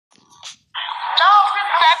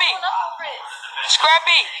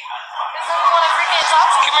Scrappy. There's only one freaking talk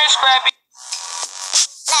to. Come here, Scrappy.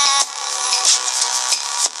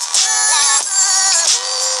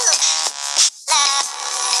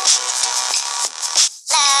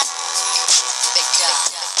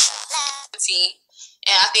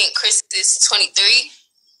 And I think Chris is 23.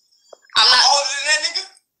 I'm not older than that nigga.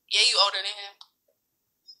 Yeah, you older than him.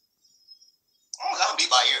 I don't gotta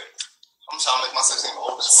be by ear. I'm trying to make myself seem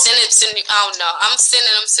old as fuck. Send it. I don't know. I'm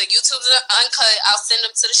sending them to YouTube's Uncut. I'll send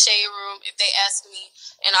them to the Shade Room if they ask me,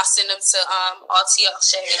 and I'll send them to RTL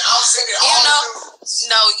Shade. And I'll send it all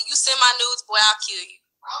nudes. No, you send my nudes, boy, I'll kill you.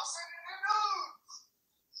 I'm sending the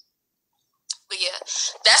nudes. But yeah,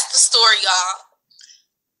 that's the story, y'all.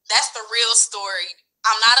 That's the real story.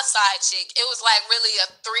 I'm not a side chick. It was like really a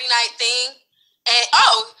 3-night thing. And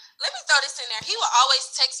let me throw this in there. He would always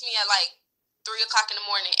text me at like 3 o'clock in the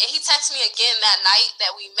morning. And he texted me again that night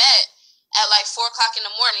that we met at like 4 o'clock in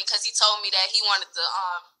the morning because he told me that he wanted to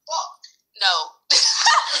no.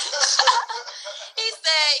 He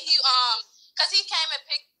said because he came and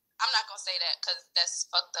picked. I'm not gonna say that because that's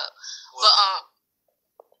fucked up. What? But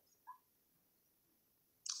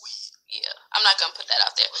yeah, I'm not gonna put that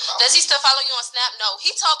out there. Does he still follow you on Snap? No.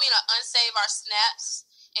 He told me to unsave our snaps,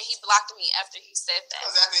 and he blocked me after he said that.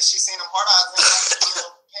 Because after she seen him hard eyes,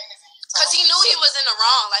 because he knew he was in the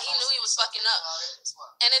wrong. Like, he knew he was fucking up.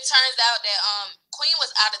 And it turns out that Queen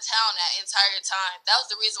was out of town that entire time. That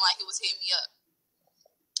was the reason why he was hitting me up.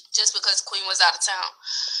 Just because Queen was out of town.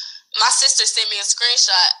 My sister sent me a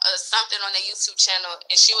screenshot of something on their YouTube channel,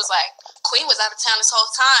 and she was like, Queen was out of town this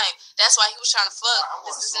whole time. That's why he was trying to fuck.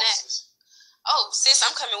 This is that. Oh, sis,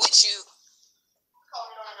 I'm coming with you.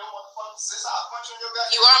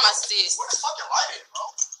 You are my sis. What the fuck your light is, bro?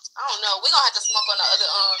 I don't know. We're going to have to smoke on the other,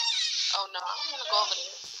 oh no, I don't want to go over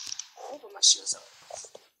there. Let me put my shoes on.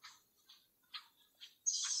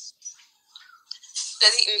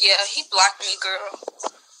 Yeah, he blocked me, girl.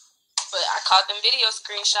 But I caught them video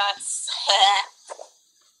screenshots.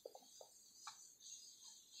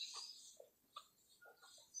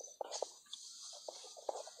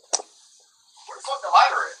 Where the fuck the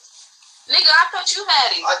lighter at? Nigga, I thought you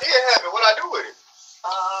had it. I did have it. What'd I do with it?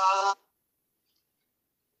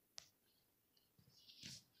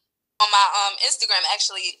 On my Instagram,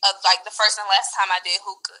 actually, like the first and last time I did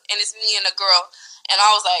hookah, and it's me and a girl, and I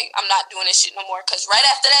was like, I'm not doing this shit no more, because right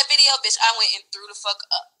after that video, bitch, I went and threw the fuck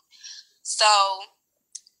up. So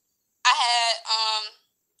I had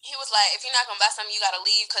he was like, if you're not gonna buy something, you gotta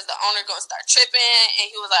leave because the owner gonna start tripping. And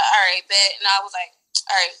he was like, all right, bet. And I was like,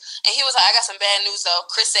 all right. And he was like, I got some bad news though.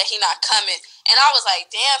 Chris said he not coming. And I was like,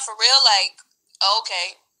 damn, for real? Like,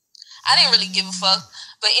 okay. I didn't really give a fuck.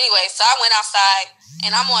 But anyway, so I went outside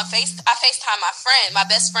and I FaceTime my friend, my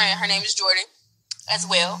best friend. Her name is Jordan as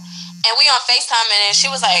well. And we on FaceTime, and she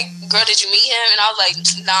was like, girl, did you meet him? And I was like,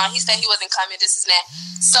 nah, he said he wasn't coming, this is that.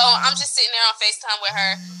 So I'm just sitting there on FaceTime with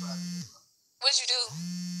her. What'd you do?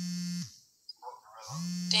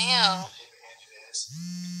 Damn.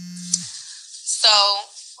 So,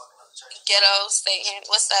 ghetto, stay in.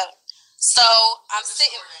 What's up? So, I'm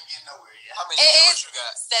sitting. How many viewers you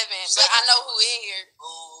got? 7, but I know who in here.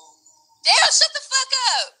 Damn, shut the fuck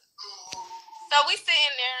up. So we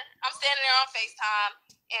sitting there. I'm standing there on FaceTime,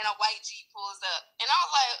 and a white Jeep pulls up. And I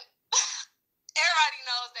was like, everybody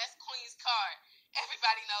knows that's Queen's car.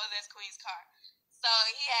 Everybody knows that's Queen's car. So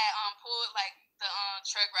he had pulled like the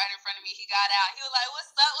truck right in front of me. He got out. He was like,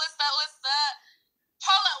 what's up, what's up, what's up?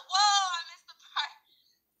 Hold up, whoa, I missed the part.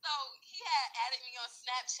 So he had added me on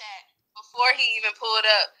Snapchat before he even pulled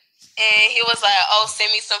up. And he was like, oh,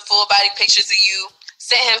 send me some full body pictures of you.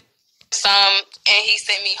 Sent him some, and he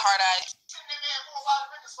sent me hard eyes.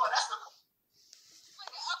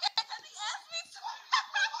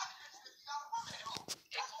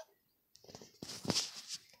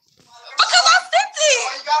 Because I sent it.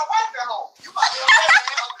 Oh, you got a wife at home. You might be a wife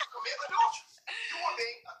at home to commit adultery. You were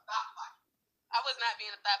being a thought pocket. I was not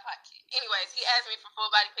being a thought pocket. Anyways, he asked me for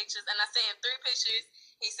full body pictures, and I sent him 3 pictures.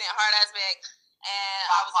 He sent hard ass back, and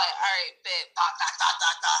I was like, all right, bet.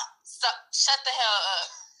 So, shut the hell up.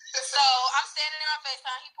 So I'm standing there on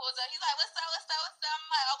FaceTime. He pulls up. He's like, what's up, what's up, what's up? I'm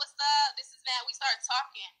like, oh, what's up? This is that. We started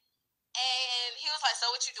talking. And he was like,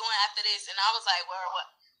 so what you doing after this? And I was like, well,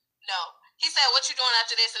 what? No. He said, what you doing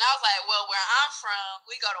after this? And I was like, well, where I'm from,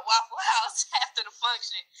 we go to Waffle House after the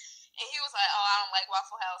function. And he was like, oh, I don't like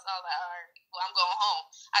Waffle House. I was like, all right, well, I'm going home.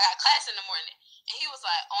 I got class in the morning. And he was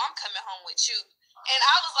like, oh, I'm coming home with you. And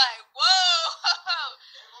I was like, whoa.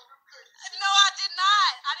 No, I did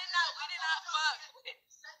not. We did not fuck.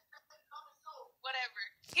 Whatever.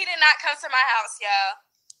 He did not come to my house, y'all.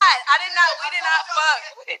 We did not fuck.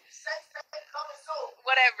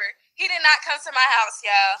 Whatever. He did not come to my house,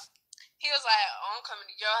 y'all. He was like, oh, I'm coming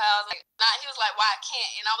to your house. Like, nah, he was like, why I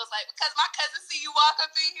can't? And I was like, because my cousin see you walk up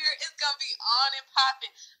in here, it's going to be on and popping.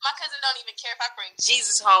 My cousin don't even care if I bring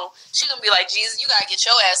Jesus home. She going to be like, Jesus, you got to get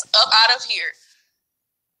your ass up out of here.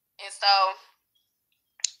 And so,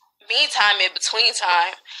 meantime, in between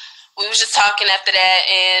time, we was just talking after that,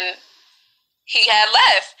 and he had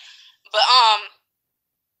left. But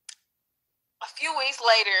a few weeks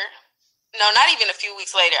later, no, not even a few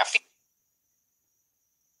weeks later,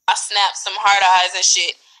 I snapped some hard eyes and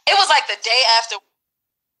shit. It was like the day after.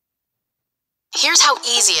 Here's how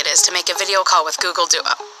easy it is to make a video call with Google Duo.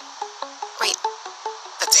 Wait,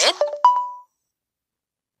 that's it?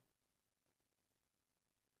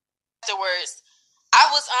 Afterwards, I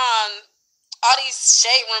was on all these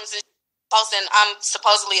shade rooms and posting I'm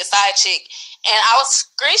supposedly a side chick, and I was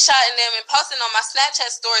screenshotting them and posting on my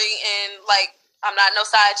Snapchat story, and like, I'm not no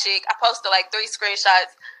side chick. I posted like 3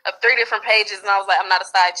 screenshots of 3 different pages, and I was like, I'm not a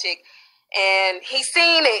side chick. And he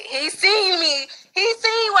seen it. He seen me. He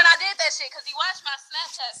seen when I did that shit because he watched my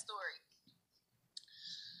Snapchat story.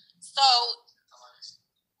 So,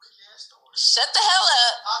 shut the hell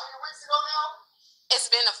up. How many weeks ago now? It's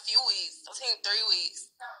been a few weeks. I think 3 weeks.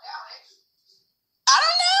 I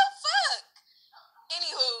don't know. Fuck.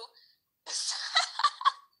 Anywho.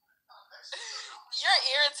 You're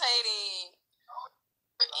irritating.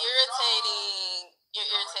 You're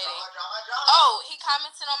irritating. Oh, he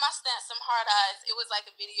commented on my snap, some hard eyes. It was like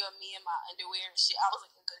a video of me in my underwear and shit. I was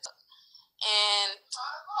looking good. And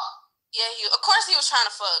yeah, of course he was trying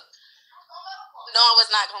to fuck. No, I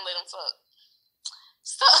was not gonna let him fuck.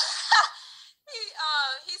 So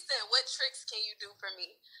he said, "What tricks can you do for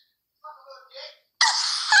me?"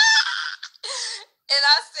 And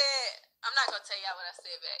I said, I'm not gonna tell y'all what I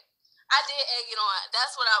said back. I did egg it on.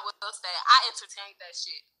 That's what I will say. I entertained that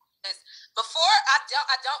shit. Before,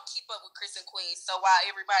 I don't keep up with Chris and Queen. So while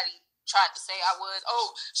everybody tried to say I was,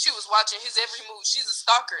 oh, she was watching his every move, she's a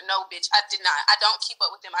stalker. No, bitch, I did not. I don't keep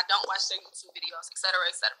up with them. I don't watch their YouTube videos, etc.,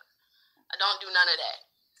 etc. I don't do none of that.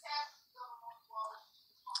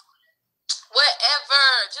 Whatever.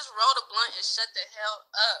 Just roll the blunt and shut the hell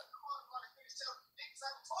up.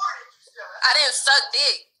 I didn't suck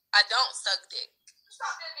dick. I don't suck dick.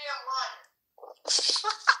 Stop that damn lying.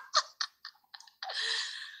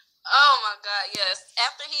 Oh my God, yes.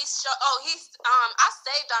 After I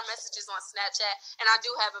saved our messages on Snapchat, and I do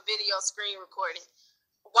have a video screen recording.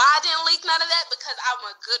 Why I didn't leak none of that? Because I'm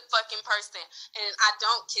a good fucking person, and I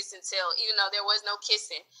don't kiss and tell, even though there was no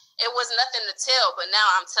kissing. It was nothing to tell, but now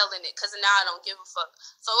I'm telling it, because now I don't give a fuck.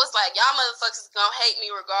 So it's like, y'all motherfuckers gonna hate me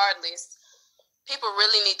regardless. People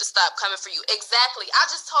really need to stop coming for you. Exactly. I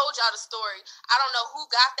just told y'all the story. I don't know who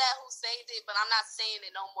got that, who saved it, but I'm not saying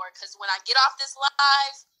it no more, because when I get off this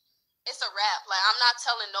live, it's a wrap. Like, I'm not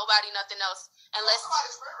telling nobody nothing else unless Somebody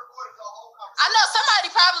screen recorded the whole conversation. I know somebody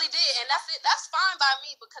probably did, and that's it. That's fine by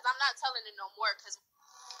me because I'm not telling it no more. Because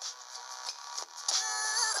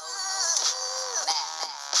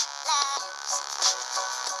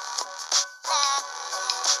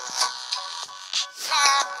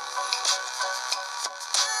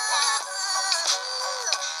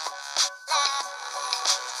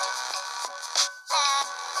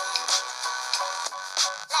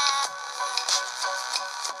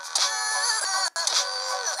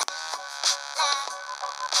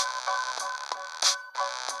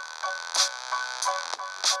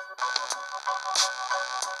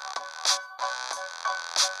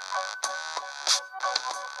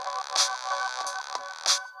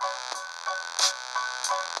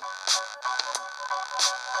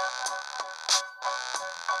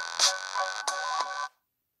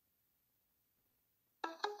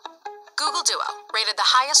Google Duo, rated the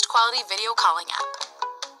highest quality video calling app.